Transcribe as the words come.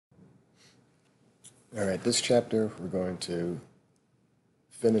All right, this chapter we're going to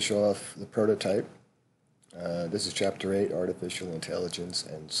finish off the prototype. This is chapter 8, Artificial Intelligence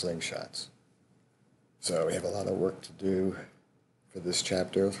and Slingshots. So we have a lot of work to do for this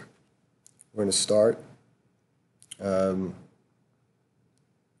chapter. We're going to start in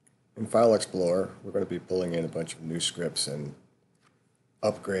File Explorer. We're going to be pulling in a bunch of new scripts and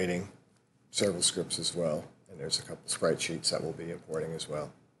upgrading several scripts as well. And there's a couple sprite sheets that we'll be importing as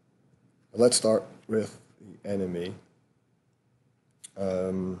well. But let's start with the enemy.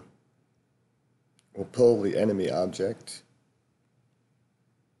 We'll pull the enemy object.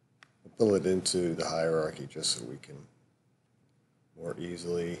 We'll pull it into the hierarchy just so we can more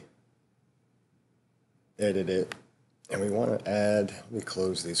easily edit it. And we want to add, let me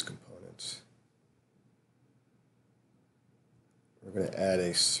close these components. We're going to add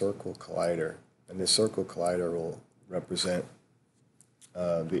a circle collider. And this circle collider will represent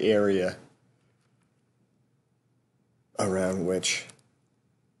the area around which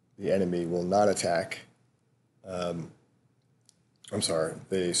the enemy will not attack. I'm sorry,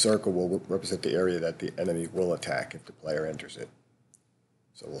 the circle will represent the area that the enemy will attack if the player enters it.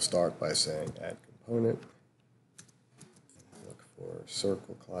 So we'll start by saying add component. Look for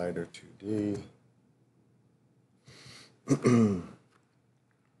circle collider 2D.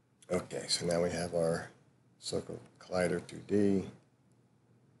 Okay, so now we have our circle collider 2D.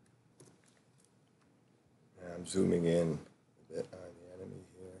 I'm zooming in a bit on the enemy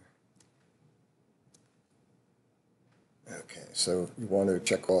here. Okay, so you want to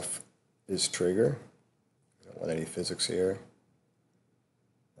check off this trigger. I don't want any physics here.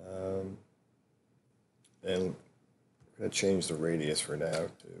 And I'm going to change the radius for now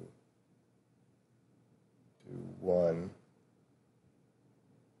to 1.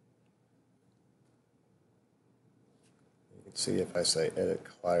 You can see if I say edit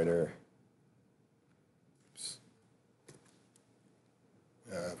collider.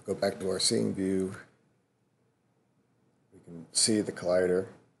 Go back to our scene view. We can see the collider.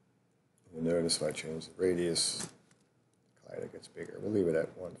 You'll notice if I change the radius, the collider gets bigger. We'll leave it at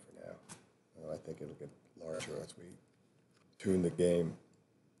 1 for now. I think it'll get larger as we tune the game.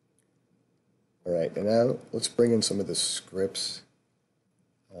 All right, and now let's bring in some of the scripts.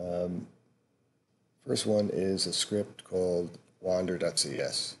 First one is a script called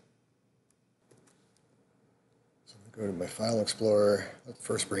wander.cs. Go to my File Explorer. Let's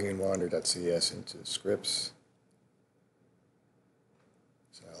first bring in wander.cs into scripts.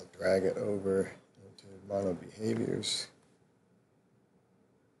 So I'll drag it over into mono behaviors.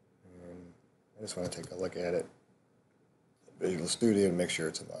 And I just want to take a look at it. Visual Studio to make sure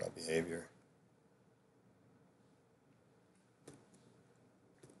it's a mono behavior.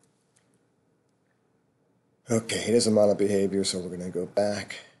 Okay, it is a mono behavior, so we're going to go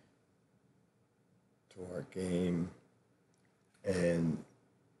back to our game. And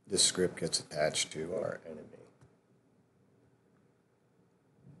this script gets attached to our enemy.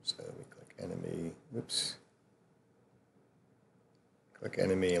 So we click enemy, whoops. Click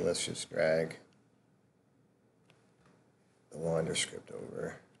enemy and let's just drag the wander script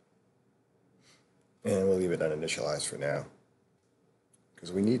over. And we'll leave it uninitialized for now.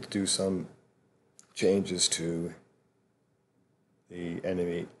 Because we need to do some changes to the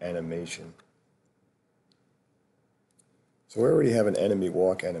enemy animation. So we already have an enemy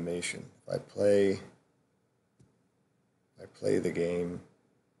walk animation. If I play the game,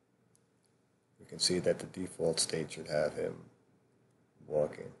 we can see that the default state should have him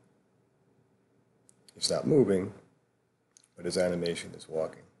walking. He's not moving, but his animation is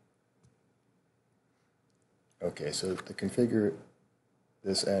walking. Okay, so to configure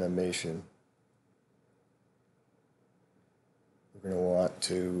this animation, we're going to want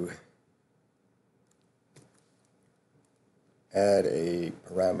to add a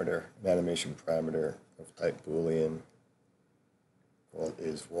parameter, an animation parameter of type Boolean called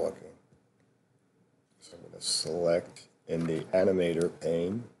isWalking. So I'm going to select in the animator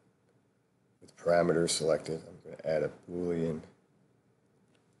pane with parameters selected. I'm going to add a Boolean.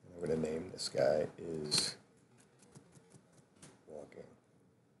 I'm going to name this guy isWalking.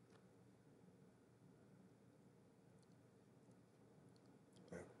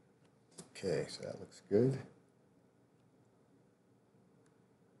 Okay, so that looks good.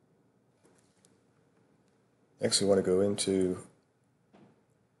 Next, we want to go into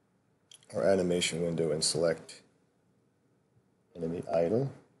our animation window and select enemy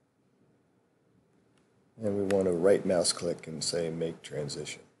idle. And we want to right mouse click and say make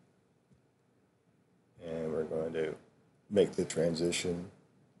transition. And we're going to make the transition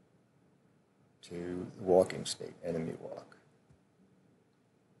to the walking state, enemy walk.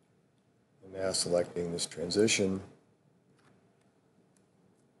 Now selecting this transition.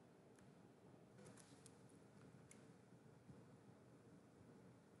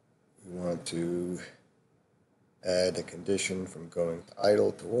 We want to add a condition from going to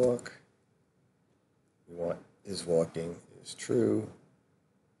idle to walk. We want is walking is true.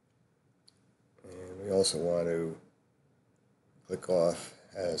 And we also want to click off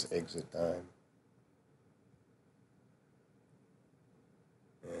has exit time.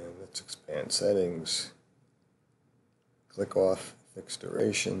 And let's expand settings. Click off fixed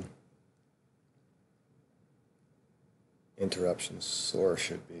duration. Interruption source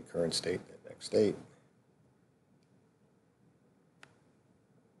should be current state and next state.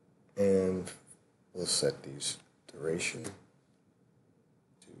 And we'll set these duration to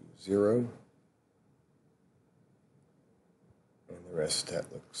 0. And the rest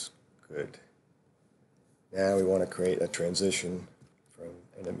that looks good. Now we want to create a transition from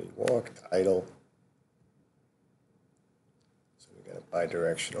enemy walk to idle. So we got a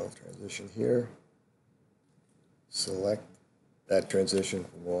bidirectional transition here. Select that transition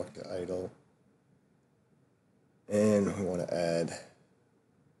from walk to idle. And we want to add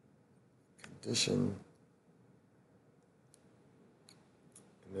condition.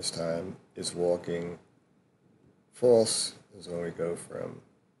 And this time is walking false is when we go from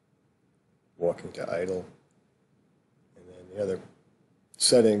walking to idle. And then the other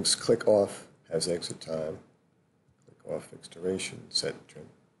settings, click off has exit time. Click off fixed duration, set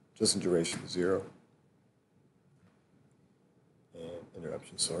transition duration to 0. And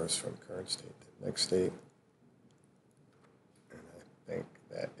interruption source from current state to next state. And I think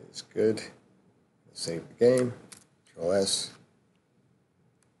that is good. Save the game, Control S.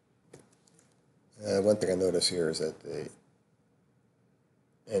 One thing I notice here is that the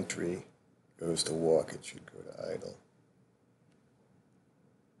entry goes to walk, it should go to idle.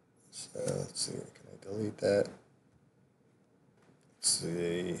 So let's see, can I delete that? Let's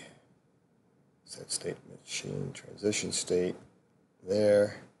see, set state machine, transition state,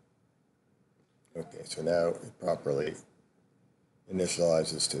 there. Okay, so now it properly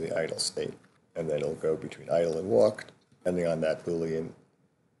initializes to the idle state. And then it'll go between idle and walk, depending on that Boolean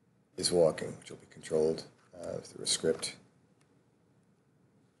is walking, which will be controlled through a script.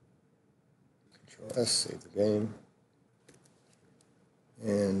 Control S, save the game.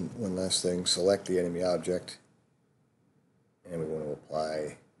 And one last thing, select the enemy object. And we want to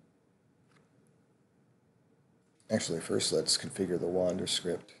apply. Actually, first let's configure the wander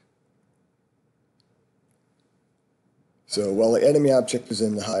script. So while the enemy object is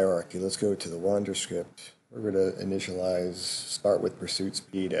in the hierarchy, let's go to the wander script. We're going to initialize, start with pursuit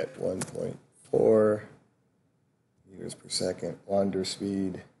speed at 1.4 meters per second, wander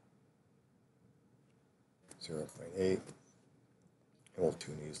speed 0.8, and we'll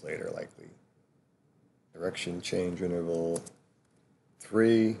tune these later likely. Direction change interval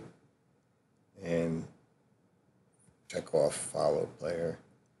 3, and check off follow player.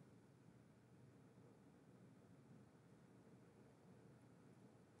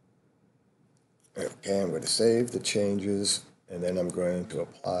 Okay, I'm going to save the changes, and then I'm going to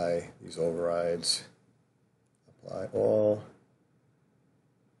apply these overrides. Apply all.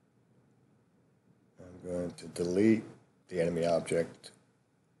 I'm going to delete the enemy object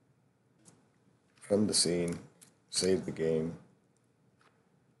from the scene, save the game.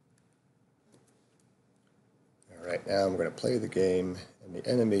 All right, now I'm going to play the game, and the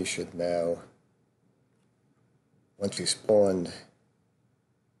enemy should now, once he spawned,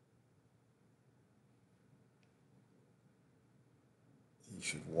 he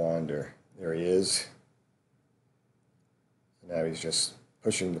should wander. There he is. So now he's just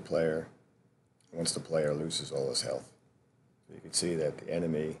pushing the player once the player loses all his health. So you can see that the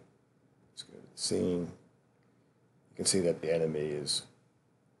enemy, let's go to the scene, you can see that the enemy is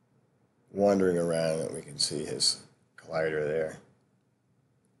wandering around, and we can see his collider there.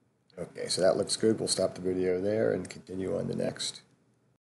 Okay, so that looks good. We'll stop the video there and continue on the next.